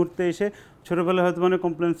 এই মুহূর্তে এসে ছোটোবেলায় হয়তো মানে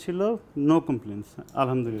কমপ্লেন্স ছিল, নো কমপ্লেন্স,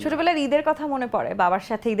 আলহামদুলিল্লাহ। ছোটবেলার ঈদের কথা মনে পড়ে? বাবার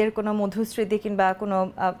সাথে ঈদের কোনো মধুর স্মৃতি কিংবা কোনো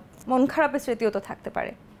মন খারাপের স্মৃতিও তো থাকতে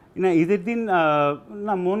পারে। না, ঈদের দিন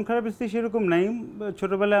না মন খারাপের স্মৃতি সেরকম নাই।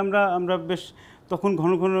 ছোটোবেলায় আমরা বেশ তখন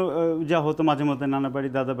ঘন ঘন যা হতো, মাঝে মধ্যে নানা বাড়ি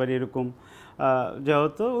দাদা বাড়ি এরকম যা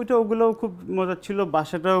হতো, ওগুলোও খুব মজার ছিল।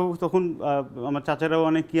 বাসাটাও তখন আমার চাচারাও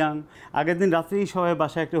অনেক ইয়াং, আগের দিন রাত্রেই সবাই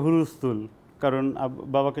বাসায় একটা হুলস্থুল, কারণ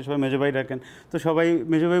বাবাকে সবাই মেজোভাই ডাকেন, তো সবাই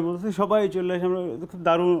মেজোভাই বলতে সবাই চলে আসে। আমরা খুব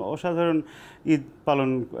দারুণ অসাধারণ ঈদ পালন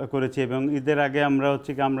করেছি এবং ঈদের আগে আমরা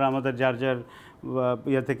আমরা আমাদের যার যার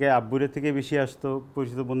ইয়ে থেকে আব্বুরের থেকে বেশি আসতো,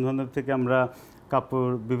 পরিচিত বন্ধুবান্ধব থেকে আমরা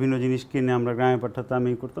কাপড় বিভিন্ন জিনিস কিনে আমরা গ্রামে পাঠাতাম,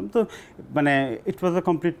 এই করতাম। তো মানে ইট ওয়াজ আ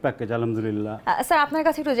কমপ্লিট প্যাকেজ, আলহামদুলিল্লাহ। স্যার, আপনার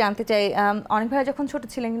কাছে একটু জানতে চাই, অনেক ভাইরা যখন ছোট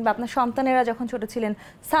ছিলেন কিংবা আপনার সন্তানেরা যখন ছোট ছিলেন,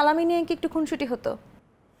 সালামি নিয়ে কি একটু খুনসুটি হতো?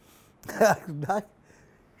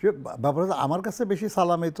 ব্যাপার আমার কাছে বেশি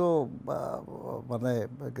সালামি তো মানে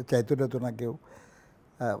চাইতো না তো না কেউ।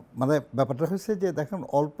 মানে ব্যাপারটা হচ্ছে যে দেখুন,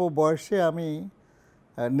 অল্প বয়সে আমি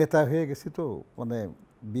নেতা হয়ে গেছি, তো মানে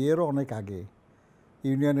বিয়েরও অনেক আগে,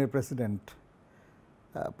 ইউনিয়নের প্রেসিডেন্ট,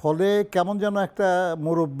 ফলে কেমন যেন একটা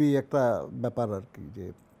মুরব্বি একটা ব্যাপার আর কি। যে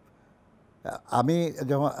আমি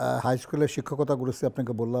যখন হাই স্কুলে শিক্ষকতা করেছি,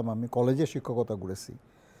 আপনাকে বললাম আমি কলেজে শিক্ষকতা করেছি,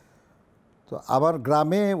 তো আবার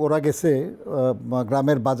গ্রামে ওরা গেছে,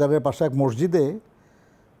 গ্রামের বাজারের পাশে এক মসজিদে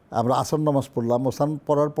আমরা আসর নামাজ পড়লাম। ওসান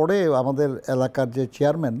পড়ার পরে আমাদের এলাকার যে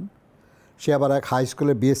চেয়ারম্যান, সে আবার এক হাই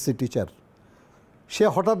স্কুলে বিএসসি টিচার, সে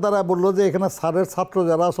হঠাৎ দাঁড়ায় বললো যে এখানে স্যারের ছাত্র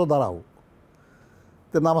যারা আছো দাঁড়াও।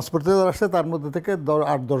 তো নামাজ পড়তে আসছে, তার মধ্যে থেকে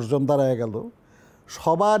 8-10 জন দাঁড়ায় গেল,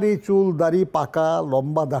 সবারই চুল দাড়ি পাকা,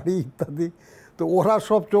 লম্বা দাড়ি ইত্যাদি। তো ওরা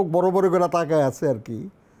সব চোখ বড় বড় করে তাকায় আছে আর কি।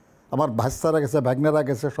 আমার ভাইস্তারা গেছে, ভাগ্নেরা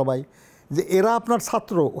গেছে, সবাই, যে এরা আপনার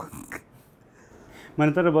ছাত্র।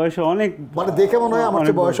 মানে তার বয়সে অনেক, মানে দেখে মনে হয় আমার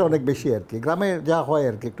বয়সে অনেক বেশি আর কি। গ্রামে যা হয়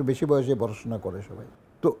আর কি, একটু বেশি বয়সে পড়াশোনা করে সবাই,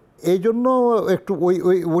 তো এই জন্য একটু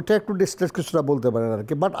ওইটা একটু ডিস্ট্রেস কিছুটা বলতে পারেন আর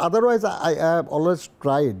কি। But otherwise I have always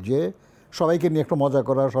tried যে সবাইকে নিয়ে একটু মজা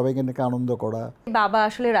করা, সবাইকে নিয়ে আনন্দ করা। বাবা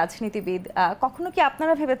আসলে রাজনীতিবিদ, কখনো কি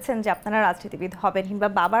আপনারা ভেবেছেন যে আপনারা রাজনীতিবিদ হবেন, কিংবা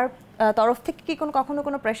বাবার তরফ থেকে কি কখনো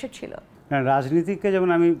কোনো প্রেশার ছিল? রাজনীতিকে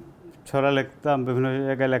যেমন আমি ছড়া লিখতাম, বিভিন্ন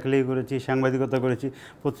জায়গায় লেখালেখি করেছি, সাংবাদিকতা করেছি,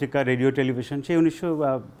 পত্রিকা, রেডিও, টেলিভিশন, সেই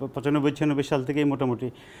 1995-96 সাল থেকেই মোটামুটি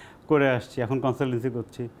করে আসছি, এখন কনসালটেন্সি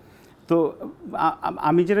করছি। তো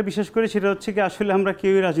আমি যেটা বিশ্বাস করি সেটা হচ্ছে কি, আসলে আমরা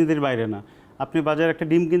কেউই রাজনীতির বাইরে না। আপনি বাজারে একটা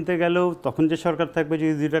ডিম কিনতে গেলেও তখন যে সরকার থাকবে,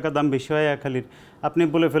 যদি 2 টাকা দাম বেশি হয় এক হালির, আপনি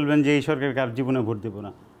বলে ফেলবেন যে এই সরকারকে আর জীবনে ভোট দেবো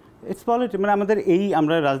না। ইটস পলিটিক্স, মানে আমাদের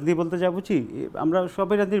আমরা রাজনীতি বলতে যা বুঝি, আমরা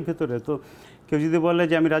সবাই রাজনীতির ভেতরে। তো কেউ যদি বলে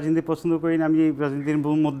যে আমি রাজনীতি পছন্দ করি না, আমি এই রাজনীতির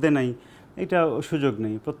মধ্যে নাই, এটা সুযোগ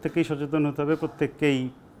নেই। প্রত্যেককেই সচেতন হতে হবে, প্রত্যেককেই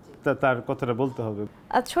তার কথাটা বলতে হবে।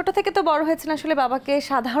 ছোট থেকে তো বড় হয়েছেন আসলে বাবাকে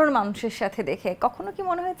সাধারণ মানুষের সাথে দেখে, কখনো কি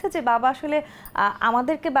মনে হয়েছে যে বাবা আসলে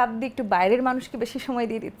আমাদেরকে বাদ দিয়ে একটু বাইরের মানুষকে বেশি সময়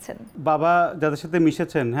দিয়ে দিচ্ছেন? বাবা যাদের সাথে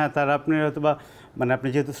মিশেছেন, হ্যাঁ, তারা আপনি হয়তো বা মানে আপনি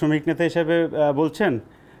যেহেতু শ্রমিক নেতা হিসাবে বলছেন,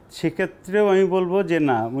 সেক্ষেত্রেও আমি বলবো যে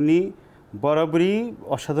না, উনি বরাবরই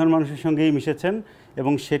অসাধারণ মানুষের সঙ্গেই মিশেছেন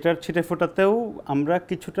এবং সেটার ছিটে ফোটাতেও আমরা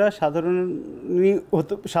কিছুটা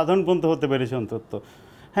সাধারণ পন্থী হতে পেরেছি অন্তত।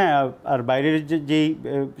 হ্যাঁ, আর বাইরের যেই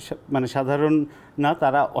মানে সাধারণ না,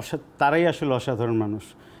 তারাই আসলে অসাধারণ মানুষ,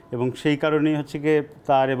 এবং সেই কারণেই হচ্ছে গিয়ে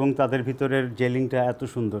তার এবং তাদের ভিতরের জেলিংটা এত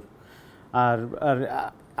সুন্দর। আর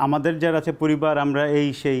আমাদের যারা আছে পরিবার, আমরা এই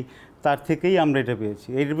সেই তার থেকেই আমরা এটা পেয়েছি।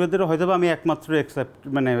 এর ভিতরে হয়তো আমি একমাত্র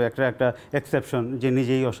মানে একটা এক্সেপশন, যে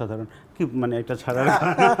নিজেই অসাধারণ, কি মানে এটা ছাড়া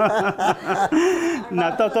না।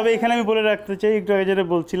 তবে এখানে আমি বলে রাখতে চাই, একটু আগে যেটা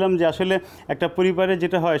বলছিলাম, যে আসলে একটা পরিবারে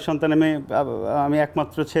যেটা হয়, সন্তান, আমি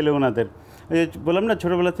একমাত্র ছেলে ওনাদের, বললাম না,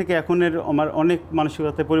 ছোটোবেলা থেকে এখনের আমার অনেক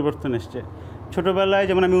মানসিকতায় পরিবর্তন এসছে। ছোটোবেলায়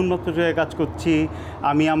যেমন আমি উন্মত্ত হয়ে কাজ করছি,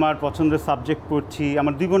 আমি আমার পছন্দের সাবজেক্ট পড়ছি,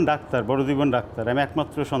 আমার 2 বোন ডাক্তার, বড় 2 বোন ডাক্তার, আমি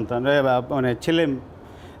একমাত্র সন্তান, মানে ছেলে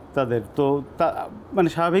তাদের। তো মানে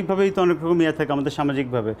স্বাভাবিকভাবেই তো অনেক রকম ইয়ে থাকে আমাদের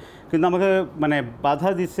সামাজিকভাবে, কিন্তু আমাকে মানে বাধা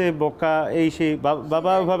দিচ্ছে, বকা, এই সেই,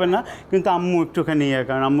 বাবা ভাবে না, কিন্তু আম্মু একটুখানি ইয়ে,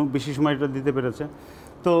 কারণ আম্মু বেশি সময়টা দিতে পেরেছে।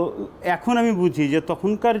 তো এখন আমি বুঝি যে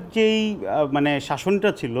তখনকার যেই মানে শাসনটা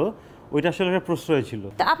ছিল, ওইটা আসলে একটা প্রশ্রয় ছিল।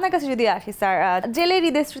 আপনার কাছে যদি আসি স্যার, জেলের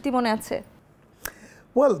ঈদের স্মৃতি মনে আছে?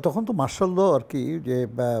 ওয়েল, তখন তো মার্শাল ল আর কি, যে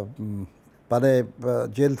মানে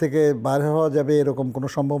জেল থেকে বাইরে হওয়া যাবে এরকম কোনো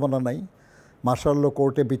সম্ভাবনা নাই। মার্শাল্লাহ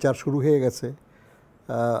কোর্টে বিচার শুরু হয়ে গেছে।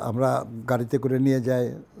 আমরা গাড়িতে করে নিয়ে যাই,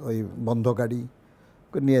 ওই বন্ধ গাড়ি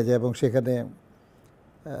নিয়ে যায়, এবং সেখানে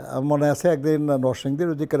আমার মনে আছে একদিন নরসিংদীর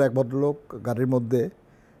ওদিকের এক ভদ্রলোক গাড়ির মধ্যে,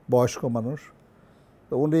 বয়স্ক মানুষ,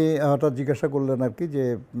 তো উনি হঠাৎ জিজ্ঞাসা করলেন আর কি যে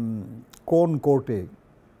কোন কোর্টে।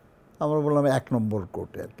 আমরা বললাম 1 নম্বর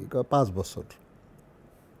কোর্টে আর কি। 5 বছর।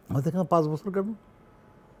 আমি দেখলাম 5 বছর কেন?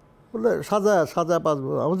 বলে সাজা 5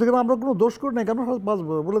 বছর। আমি দেখলাম আমরা কোনো দোষ করি না, কেন 5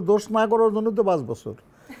 বছর? বলে দোষ না করার জন্য তো 5 বছর।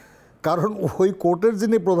 কারণ ওই কোর্টের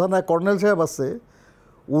যিনি প্রধান কর্নেল সাহেব আছে,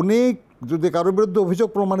 উনি যদি কারোর বিরুদ্ধে অভিযোগ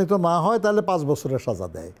প্রমাণিত না হয় তাহলে 5 বছরের সাজা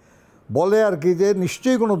দেয়। বলে আর কি যে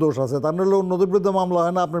নিশ্চয়ই কোনো দোষ আছে, তা নাহলে অন্যদের বিরুদ্ধে মামলা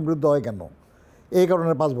হয় না, আপনার বিরুদ্ধে হয় কেন? এই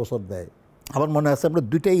কারণে 5 বছর দেয়। আমার মনে আছে আমরা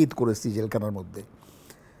 2টা ঈদ করেছি জেলখানার মধ্যে।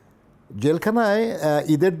 জেলখানায়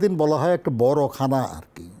ঈদের দিন বলা হয় একটা বড় খানা আর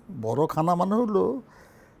কি। বড় খানা মানে হলো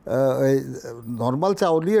এই নর্মাল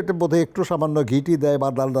চাউলই, এটা বোধহয় একটু সামান্য ঘিটি দেয় বা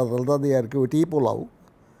ডালটা দিয়ে আর কি, ওইটাই পোলাও,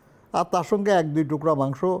 আর তার সঙ্গে 1-2 টুকরা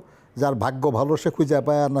মাংস, যার ভাগ্য ভালো সে খুঁজে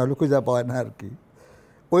পায়, আর না হলে খুঁজে পায় না আর কি।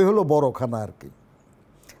 ওই হলো বড় খানা আর কি।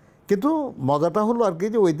 কিন্তু মজাটা হলো আর কি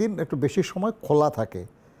যে ওই দিন একটু বেশি সময় খোলা থাকে,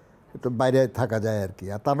 একটু বাইরে থাকা যায় আর কি,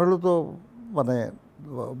 আর তা নাহলে তো মানে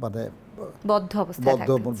মানে বদ্ধ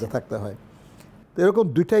মধ্যে থাকতে হয়। তো এরকম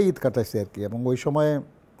 2টা ঈদ কাটাইছে আর কি। এবং ওই সময়ে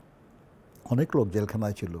অনেক লোক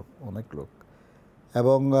জেলখানায় ছিল, অনেক লোক।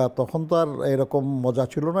 এবং তখন তো আর এরকম মজা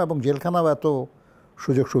ছিল না, এবং জেলখানাও এত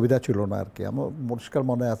সুযোগ সুবিধা ছিল না আর কি। আমার পরিষ্কার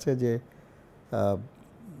মনে আছে যে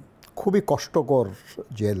খুবই কষ্টকর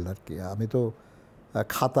জেল আর কি। আমি তো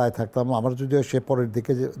খাতায় থাকতাম। আমার যদিও সে পরের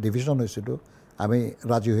দিকে যে ডিভিশন হয়েছিল, আমি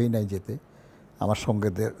রাজি হই নাই যেতে। আমার সঙ্গে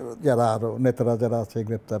যারা আরও নেতারা যারা আছে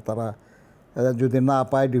গ্রেপ্তার, তারা যদি না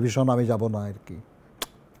পায় ডিভিশন আমি যাব না আর কি।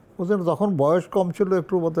 ওদের তখন বয়স কম ছিল,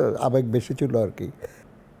 একটু মতো আবেগ বেশি ছিল আর কি।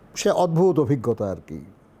 সে অদ্ভুত অভিজ্ঞতা আর কি।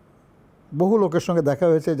 বহু লোকের সঙ্গে দেখা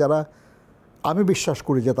হয়েছে যারা আমি বিশ্বাস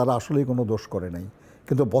করি যে তারা আসলেই কোনো দোষ করে নাই,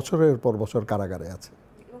 কিন্তু বছরের পর বছর কারাগারে আছে।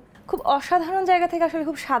 খুব অসাধারণ জায়গা থেকে আসলে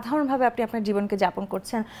খুব সাধারণভাবে আপনি আপনার জীবনকে যাপন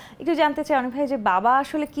করছেন। একটু জানতে চাই অনেক ভাই যে বাবা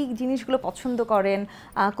আসলে কি জিনিসগুলো পছন্দ করেন,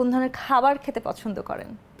 কোন ধরনের খাবার খেতে পছন্দ করেন?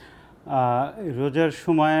 রোজার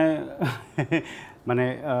সময় মানে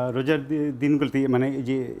রোজার দিনগুলোতে, মানে এই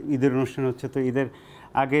যে ঈদের অনুষ্ঠান হচ্ছে, তো ঈদের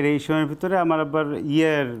আগের এই সময়ের ভিতরে আমার আবার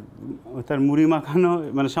তার মুড়ি মাখানো,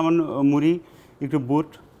 মানে সামান্য মুড়ি, একটু বুট,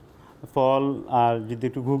 ফল, আর যদি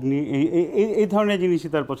একটু ঘুগনি, এই ধরনের জিনিসই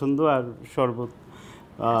তার পছন্দ। আর শরবত,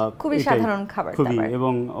 খুবই সাধারণ খাবার খুবই।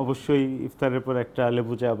 এবং অবশ্যই ইফতারের পর একটা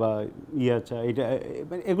লেবু চা বা চা, এটা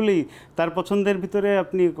এগুলি তার পছন্দের ভিতরে।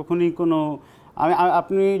 আপনি কখনই কোনো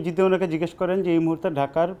আপনি যদি ওনাকে জিজ্ঞেস করেন যে এই মুহূর্তে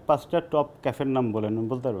ঢাকার 5টা টপ ক্যাফের নাম বলেন,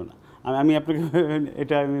 বলতে পারবো না। আমি আপনাকে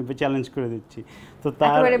এটা আমি চ্যালেঞ্জ করে দিচ্ছি। তো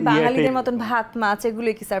তার বাঙালিদের মতন ভাত মাছ এগুলো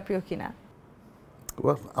কি স্যার প্রিয় কিনা?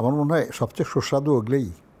 আমার মনে হয় সবচেয়ে সুস্বাদু ওগুলোই,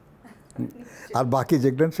 আর বাকি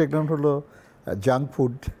যেগুলো হলো জাঙ্ক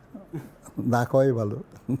ফুড, না খাওয়াই ভালো।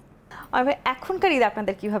 এখনকার ঈদ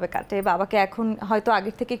আপনাদের কিভাবে কাটে? বাবাকে এখন হয়তো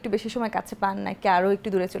আগের থেকে একটু বেশি সময় কাছে পান, নাকি আরও একটু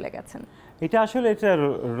দূরে চলে গেছেন? এটা আসলে এটা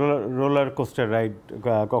রোলার কোস্টার রাইড।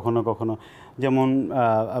 কখনো কখনো যেমন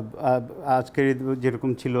আজকের ঈদ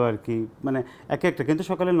যেরকম ছিল আর কি, মানে একটা, কিন্তু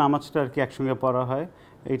সকালে নামাজটা আর কি একসঙ্গে পড়া হয়।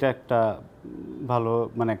 এটা একটা ভালো,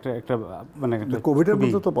 মানে একটা মানে কোভিডের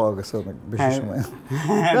মধ্যে তো পাওয়া গেছে অনেক বেশি সময়।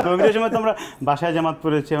 কোভিডের সময় তো আমরা বাসায় জামাত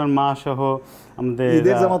পড়েছি, আমার মা সহ। আমাদের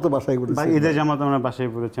ঈদের জামাত বাসায় করেছি, ঈদের জামাত আমরা বাসায়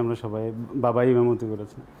পড়েছি, আমরা সবাই, বাবাই ইমামতি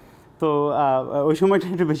করেছে। তো ওই সময়টা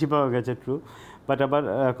একটু বেশি পাওয়া গেছে, ট্রু। বাট আবার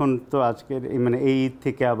এখন তো আজকের মানে এই ঈদ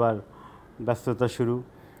থেকে আবার ব্যস্ততা শুরু।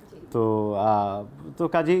 তো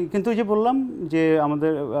কাজেই, কিন্তু ওই যে বললাম যে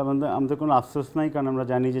আমাদের কোনো আফসোস নাই, কারণ আমরা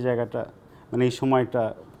জানি যে জায়গাটা, মানে এই সময়টা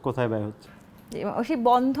কোথায় ব্যয় হচ্ছে। সেই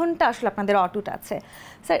বন্ধনটা আসলে আপনাদের অটুট আছে।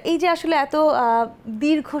 স্যার, এই যে আসলে এত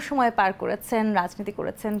দীর্ঘ সময় পার করেছেন, রাজনীতি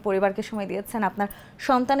করেছেন, পরিবারকে সময় দিয়েছেন, আপনার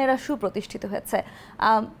সন্তানেরা সুপ্রতিষ্ঠিত হয়েছে,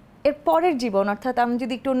 এর পরের জীবন, অর্থাৎ আমি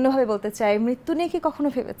যদি একটু অন্যভাবে বলতে চাই, মৃত্যু নিয়ে কি কখনো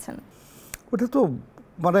ভেবেছেন? ওটা তো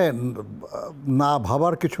মানে না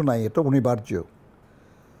ভাবার কিছু নাই, এটা অনিবার্য।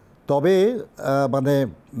 তবে মানে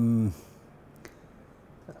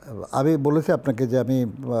আমি বলেছি আপনাকে যে আমি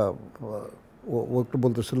ও একটু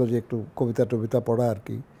বলতেছিল যে একটু কবিতা পড়া আর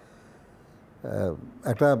কি।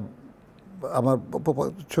 একটা আমার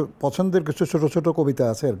পছন্দের কিছু ছোট ছোট কবিতা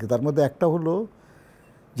আছে আর কি। তার মধ্যে একটা হলো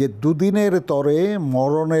যে দুদিনের তরে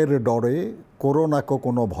মরণের ডরে করোনা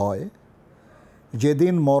কোনো ভয়,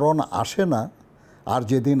 যেদিন মরণ আসে না আর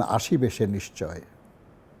যেদিন আসিবে সে নিশ্চয়।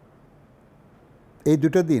 এই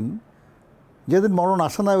দুটো দিন, যেদিন মরণ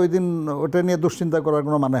আসে না ওই দিন ওটা নিয়ে দুশ্চিন্তা করার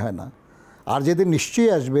কোনো মানে হয় না, আর যেদিন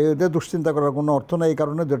নিশ্চয়ই আসবে ওটা দুশ্চিন্তা করার কোনো অর্থ নেই, এই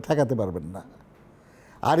কারণে ঠেকাতে পারবেন না।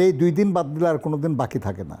 আর এই 2 দিন বাদ দিলে আর কোনো দিন বাকি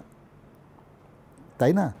থাকে না,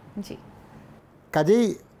 তাই না? জি। কাজেই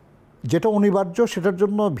যেটা অনিবার্য সেটার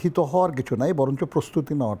জন্য ভীত হওয়ার কিছু নাই, বরঞ্চ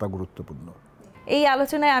প্রস্তুতি নেওয়াটা গুরুত্বপূর্ণ। এই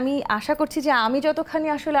আলোচনায় আমি আশা করছি যে আমি যতখানি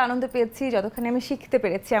আসলে আনন্দ পেয়েছি, যতখানি আমি শিখতে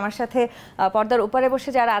পেরেছি, আমার সাথে পর্দার ওপারে বসে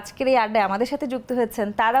যারা আজকের এই আড্ডায় আমাদের সাথে যুক্ত হয়েছেন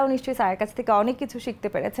তারাও নিশ্চয়ই স্যারের কাছ থেকে অনেক কিছু শিখতে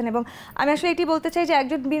পেরেছেন। এবং আমি আসলে এটি বলতে চাই যে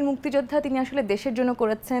একজন বীর মুক্তিযোদ্ধা তিনি আসলে দেশের জন্য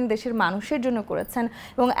করেছেন, দেশের মানুষের জন্য করেছেন,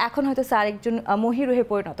 এবং এখন হয়তো স্যার একজন মহিরুহে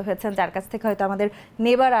পরিণত হয়েছেন, যার কাছ থেকে হয়তো আমাদের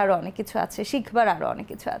নেবার আরও অনেক কিছু আছে, শিখবার আরও অনেক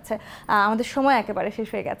কিছু আছে। আমাদের সময় একেবারে শেষ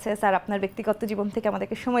হয়ে গেছে। স্যার আপনার ব্যক্তিগত জীবন থেকে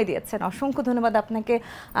আমাদেরকে সময় দিয়েছেন, অসংখ্য ধন্যবাদ আপনাকে।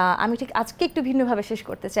 আমি ঠিক আজকে একটু ভিন্নভাবে শেষ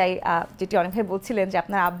করতে চাই, যেটি অনেক ভাই বলছিলেন যে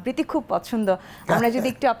আপনার আবৃত্তি খুব পছন্দ, আমরা যদি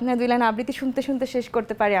একটু আপনার 2 লাইন আবৃত্তি শুনতে শুনতে শেষ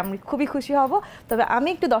করতে পারি আমি খুবই খুশি হব। তবে আমি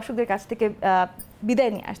একটু দর্শকদের কাছ থেকে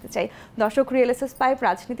বিদায় নিয়ে আসতে চাই। দর্শক, রিয়েলএসএস পাইপ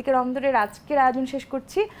রাজনীতিকের অন্দরের আজকের আয়োজন শেষ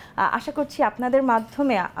করছি। আশা করছি আপনাদের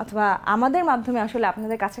মাধ্যমে অথবা আমাদের মাধ্যমে আসলে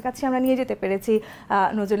আপনাদের কাছাকাছি আমরা নিয়ে যেতে পেরেছি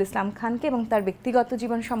নজরুল ইসলাম খানকে, এবং তার ব্যক্তিগত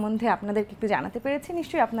জীবন সম্বন্ধে আপনাদেরকে একটু জানাতে পেরেছি।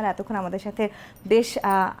 নিশ্চয়ই আপনারা এতক্ষণ আমাদের সাথে বেশ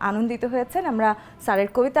আনন্দিত হয়েছেন। আমরা স্যারের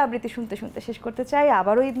কবিতা আবৃত্তি শুনতে শুনতে শেষ করতে চাই।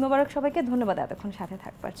 আবারও ঈদ মোবারক সবাইকে, ধন্যবাদ এতক্ষণ সাথে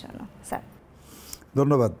থাকবার জন্য। স্যার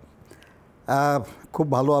ধন্যবাদ। খুব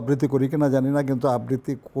ভালো আবৃত্তি করি কিনা জানি না, কিন্তু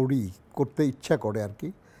আবৃত্তি করতে ইচ্ছা করে আর কি,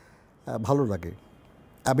 ভালো লাগে।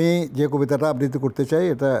 আমি যে কবিতাটা আবৃত্তি করতে চাই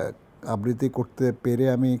এটা আবৃত্তি করতে পেরে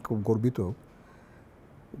আমি খুব গর্বিত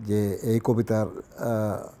যে এই কবিতার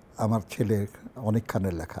আমার ছেলে অনেক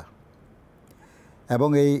খানের লেখা, এবং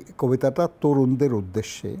এই কবিতাটা তরুণদের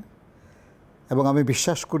উদ্দেশ্যে, এবং আমি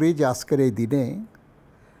বিশ্বাস করি যে আজকের এই দিনে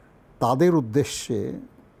তাদের উদ্দেশ্যে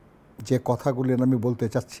যে কথাগুলি আমি বলতে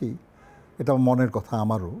চাচ্ছি এটা মনের কথা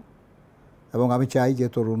আমারও, এবং আমি চাই যে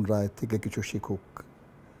তরুণরা এর থেকে কিছু শিখুক,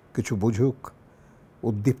 কিছু বুঝুক,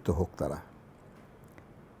 উদ্দীপ্ত হোক তারা।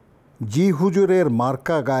 জি হুজুরের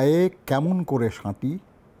মার্কা গায়ে কেমন করে সাঁটি,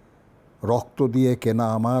 রক্ত দিয়ে কেনা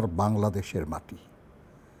আমার বাংলাদেশের মাটি।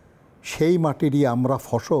 সেই মাটিরই আমরা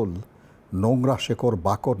ফসল, নোংরা শেকড়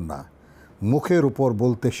বাকর না, মুখের উপর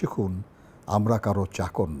বলতে শিখুন আমরা কারো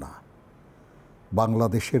চাকর না।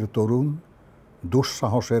 বাংলাদেশের তরুণ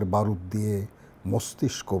দুঃসাহসের বারুদ দিয়ে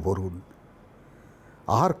মস্তিষ্ক ভরুন।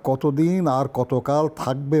 আর কতদিন আর কতকাল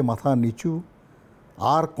থাকবে মাথা নিচু,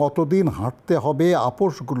 আর কতদিন হাঁটতে হবে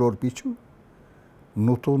আপোষগুলোর পিছু।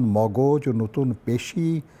 নতুন মগজ, নতুন পেশি,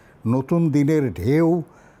 নতুন দিনের ঢেউ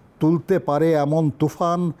তুলতে পারে এমন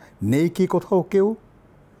তুফান নেই কি কোথাও কেউ।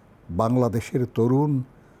 বাংলাদেশের তরুণ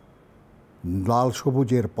লাল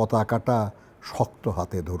সবুজের পতাকাটা শক্ত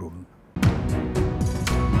হাতে ধরুন।